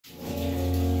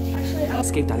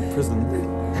escaped out of prison.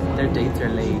 Their dates are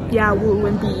late. Yeah, woo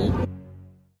and be.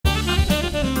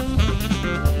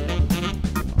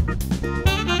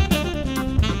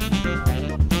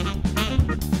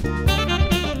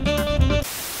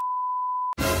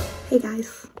 Hey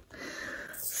guys,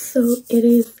 so it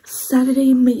is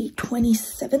Saturday, May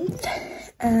 27th,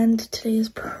 and today is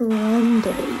prom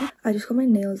day. I just got my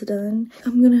nails done.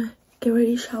 I'm gonna get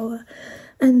ready, shower,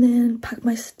 and then pack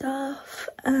my stuff,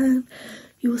 and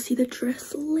you will see the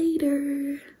dress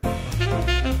later.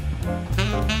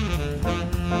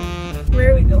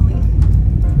 Where are we going?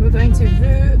 We're going to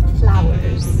Rue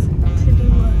Flowers. To do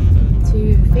what?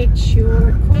 To fix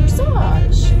your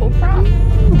corsage for prom.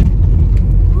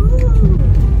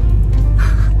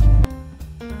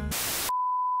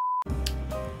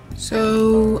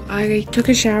 So I took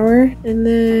a shower and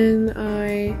then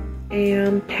I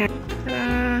am packed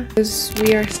because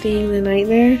we are staying the night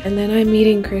there, and then I'm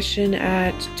meeting Christian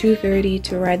at 2:30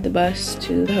 to ride the bus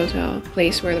to the hotel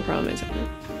place where the prom is at.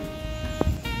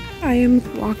 I am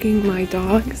walking my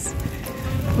dogs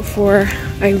before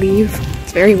I leave.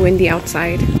 It's very windy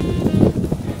outside.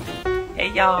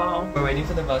 Hey y'all! We're waiting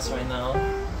for the bus right now.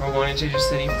 We're going to Jeju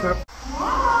City for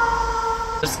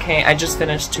I just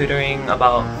finished tutoring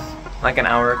about like an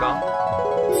hour ago.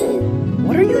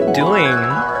 What are you doing? An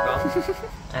hour ago.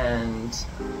 And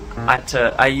I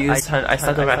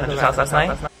slept over at Hunter's house last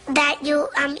night. That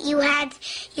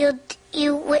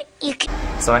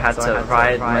So I had to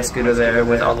ride my scooter there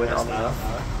with all the stuff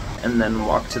and then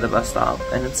walk to the bus stop,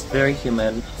 and it's very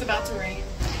humid. It's about to rain.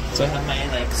 So I have my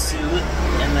like suit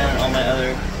and then all my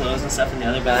other clothes and stuff in the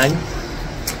other bag.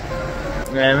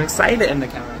 And I'm excited in the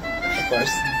camera, of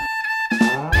course.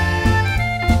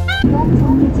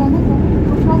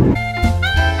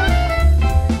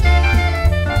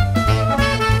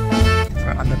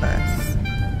 We're on the bus.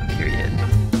 Period.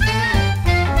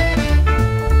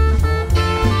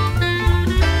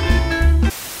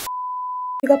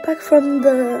 We got back from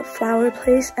the flower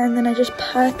place, and then I just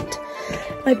packed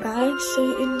my bag. So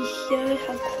in here I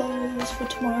have clothes for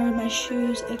tomorrow, my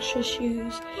shoes, extra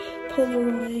shoes,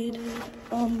 Polaroid,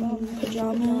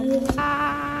 pajamas,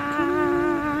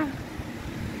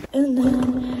 and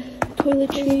then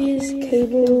toiletries,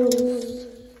 cables,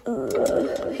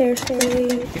 hairspray.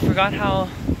 We forgot how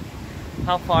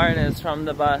far it is from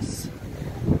the bus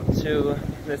to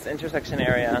this intersection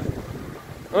area.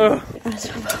 Ugh.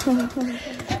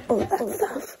 All that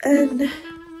stuff, and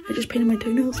I just painted my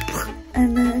toenails,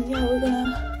 and then yeah, we're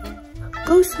gonna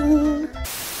go soon.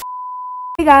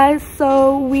 Hey guys,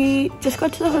 so we just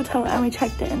got to the hotel and we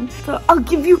checked in, so I'll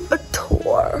give you a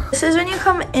tour. This is when you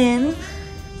come in.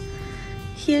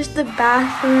 Here's the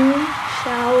bathroom,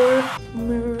 shower,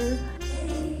 mirror,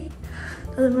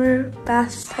 another mirror,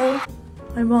 bathtub,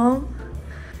 my mom,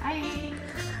 Hi.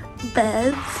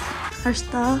 beds, our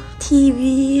stuff,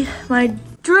 TV, my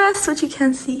dress, which you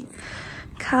can't see,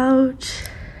 couch,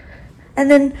 and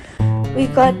then we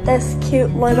got this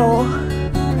cute little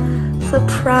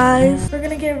surprise. We're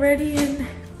gonna get ready and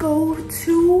go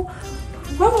to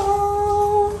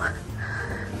prom.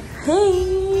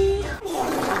 Hey.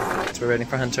 So we're waiting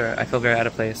for Hunter. I feel very out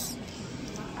of place.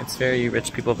 It's very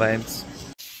rich people vibes.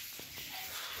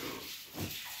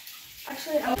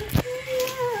 Actually,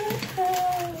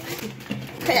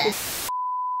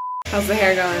 How's the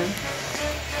hair going?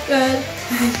 good.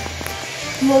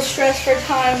 A little stressed for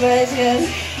time, but it's good.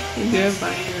 You're doing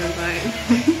fine, you're doing fine.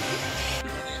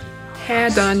 Hair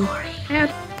done. Hair.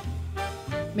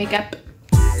 Makeup.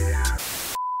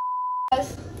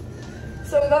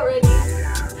 So we got ready.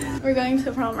 We're going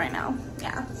to prom right now.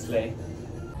 Yeah. Slay.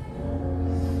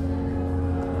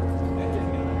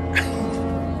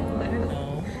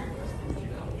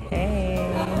 Hey.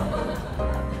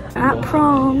 At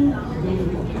prom.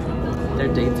 Their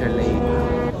dates are late.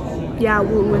 Yeah,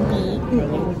 woo and be.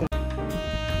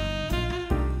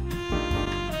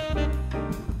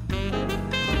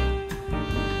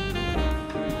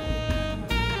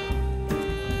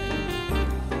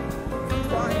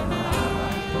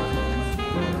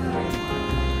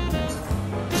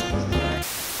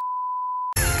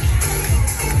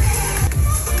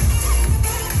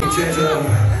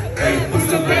 Hey, who's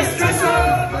the best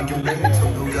dresser? Like you live in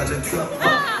some got a truck.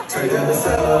 Turn down the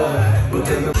cellar. We'll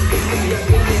take a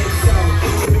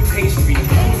pastry.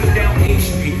 Moving down A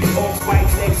Street. All white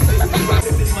legs.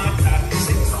 This is my top.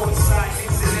 Six courtside.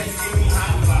 Internet. Give me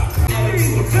hot pop.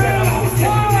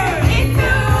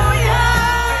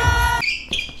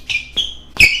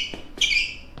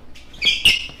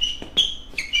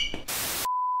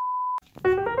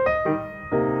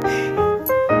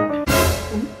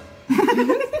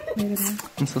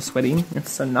 I'm so sweaty.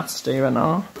 It's so nasty right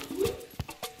now.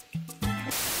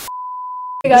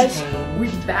 guys, We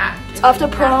back. after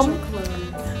prom,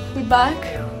 we back.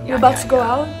 We're about to go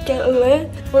out, get lit.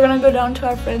 We're gonna go down to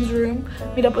our friend's room,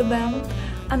 meet up with them,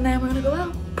 and then we're gonna go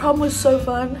out. Prom was so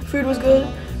fun. Food was good.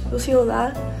 You'll see all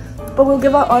that. But we'll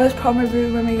give our honest prom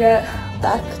review when we get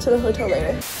back to the hotel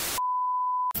later.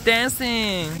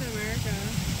 Dancing.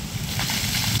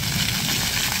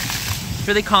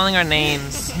 Really calling our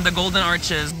names. The golden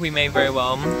arches. We may very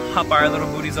well hop our little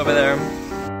booties over there.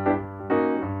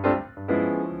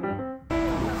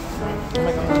 Oh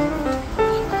my god.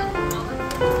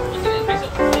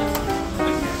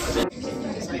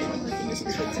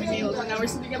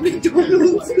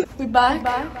 We're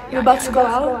back. We're about to go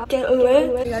out, get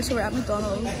lit. Yeah, so we're at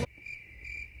McDonald's.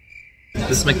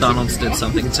 This McDonald's did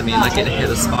something to me, like it hit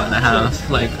a spot and a half.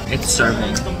 Like, it's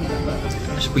serving.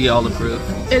 We all approve.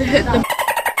 It hit the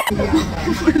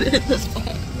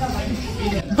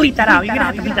Bleep that out. You're gonna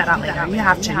have to bleep that out later. You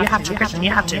have to, Christian,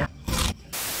 you have to.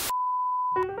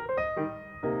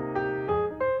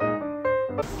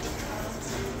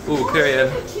 Ooh,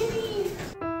 period.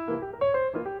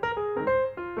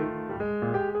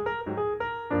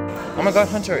 Oh my god,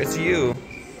 Hunter, it's you.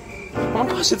 Oh my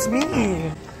gosh, it's me.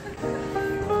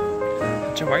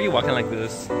 Hunter, why are you walking like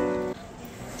this?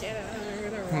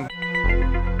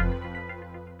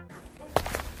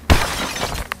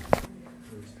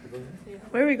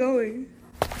 Where are we going?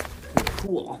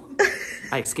 Cool.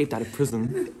 I escaped out of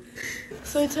prison.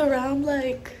 So it's around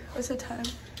like, what's the time?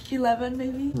 11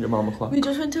 maybe? Your mom o'clock. We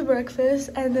just went to breakfast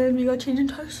and then we got changed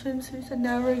into our swimsuits and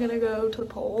now we're gonna go to the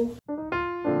pool.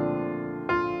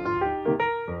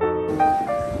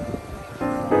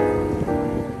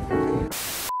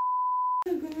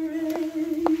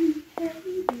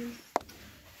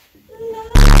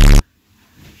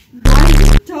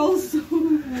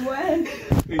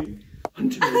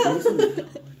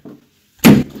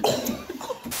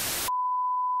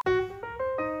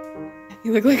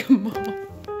 You look like a mom.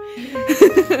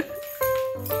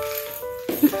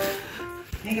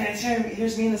 Hey guys,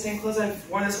 here's me in the same clothes I've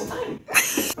worn this whole time.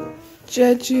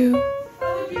 Jeju.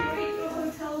 How would you rate your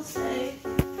hotel stay?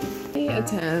 A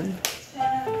 10.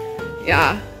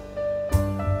 Yeah.